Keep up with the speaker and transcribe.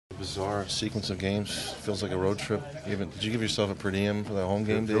Bizarre sequence of games. Feels like a road trip. Did you give yourself a per diem for the home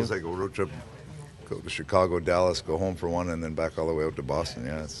game, Dave? Feels like a road trip. Go to Chicago, Dallas, go home for one, and then back all the way out to Boston.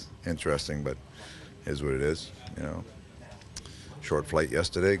 Yeah, it's interesting, but it is what it is. Short flight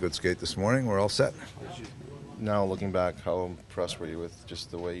yesterday, good skate this morning. We're all set. Now looking back, how impressed were you with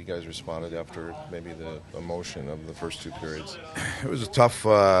just the way you guys responded after maybe the emotion of the first two periods? It was a tough,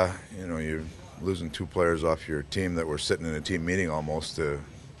 you're losing two players off your team that were sitting in a team meeting almost to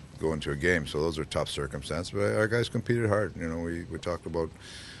go into a game. So those are tough circumstances. But our guys competed hard. We talked about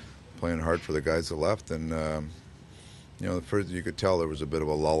playing hard for the guys that left. And, you could tell there was a bit of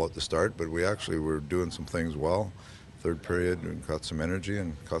a lull at the start, but we actually were doing some things well. Third period, we got some energy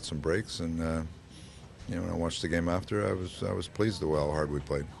and caught some breaks. And, when I watched the game after, I was pleased with how hard we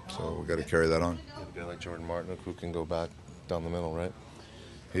played. So we got to carry that on. A guy like Jordan Martin who can go back down the middle, right?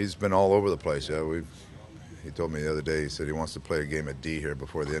 He's been all over the place. Yeah, he told me the other day. He said he wants to play a game at D here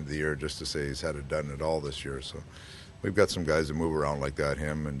before the end of the year, just to say he's had it done it all this year. So we've got some guys that move around like that.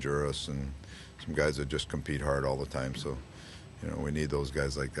 Him and Juris, and some guys that just compete hard all the time. So we need those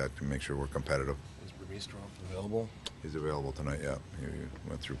guys like that to make sure we're competitive. Is Burmeister available? He's available tonight. Yeah, he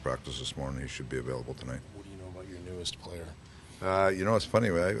went through practice this morning. He should be available tonight. What do you know about your newest player? It's funny.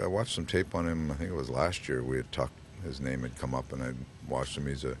 I watched some tape on him. I think it was last year. We had talked. His name had come up, and I watched him.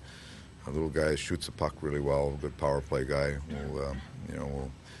 He's a little guy, shoots the puck really well, good power play guy.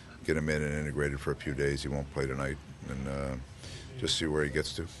 We'll get him in and integrated for a few days. He won't play tonight, and just see where he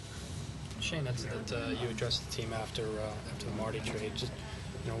gets to. Shane, that's that you addressed the team after the Marty trade. Just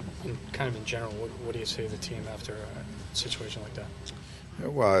kind of in general, what do you say to the team after a situation like that? Yeah,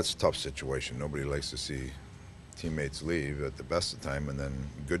 well, it's a tough situation. Nobody likes to see teammates leave at the best of time, and then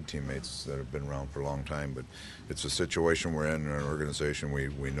good teammates that have been around for a long time. But it's a situation we're in an organization.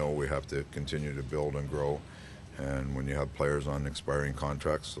 We know we have to continue to build and grow, and when you have players on expiring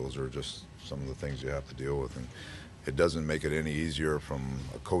contracts, those are just some of the things you have to deal with. And it doesn't make it any easier from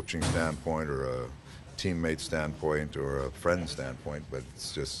a coaching standpoint or a teammate standpoint or a friend standpoint, but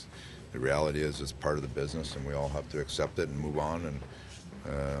it's just the reality is it's part of the business, and we all have to accept it and move on. And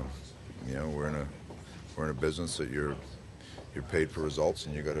we're in a business that you're paid for results,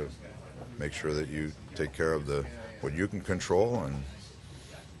 and you got to make sure that you take care of what you can control. And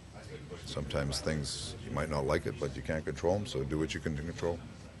sometimes things you might not like it, but you can't control them. So do what you can control.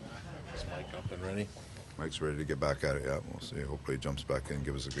 Is Mike up and ready? Mike's ready to get back at it. Yeah, we'll see. Hopefully, he jumps back in and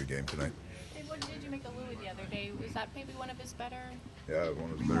gives us a good game tonight. Hey, what did you make of Louis the other day? Was that maybe one of his better? Yeah,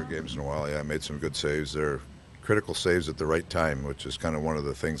 one of his better games in a while. Yeah, made some good saves there. Critical saves at the right time, which is kind of one of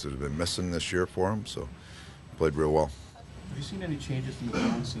the things that has been missing this year for him. So played real well. Have you seen any changes in the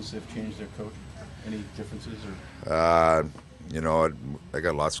Bruins since they've changed their coach? Any differences? I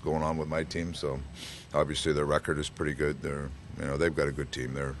got lots going on with my team, so obviously their record is pretty good. They've got a good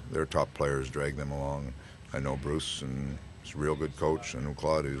team. Their top players drag them along. I know Bruce, and he's a real good coach. I know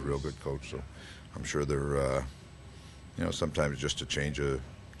Claude, he's a real good coach. So I'm sure they're, sometimes just a change of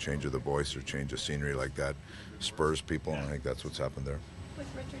the voice or change of scenery like that spurs people, and I think that's what's happened there. With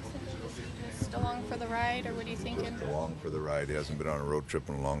Richardson, is he just along for the ride, or what are you thinking? Along for the ride. He hasn't been on a road trip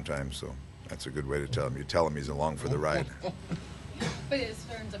in a long time, so that's a good way to tell him. You tell him he's along for the ride. But in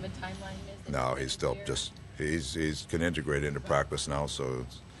terms of a timeline, no, he's still he's can integrate into practice now, so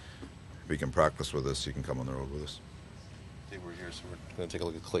if he can practice with us, he can come on the road with us. Hey, we're here, so we're going to take a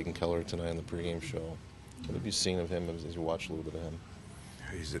look at Clayton Keller tonight on the pregame show. What have you seen of him as you watch a little bit of him?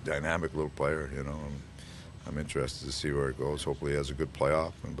 He's a dynamic little player, I'm interested to see where it goes. Hopefully he has a good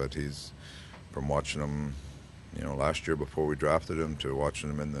playoff, but he's, from watching him, last year before we drafted him, to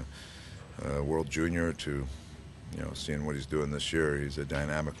watching him in the World Junior, to, seeing what he's doing this year, he's a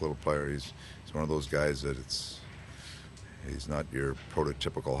dynamic little player. He's one of those guys that he's not your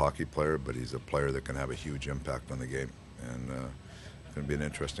prototypical hockey player, but he's a player that can have a huge impact on the game, and going to be an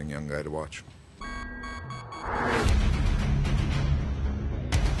interesting young guy to watch.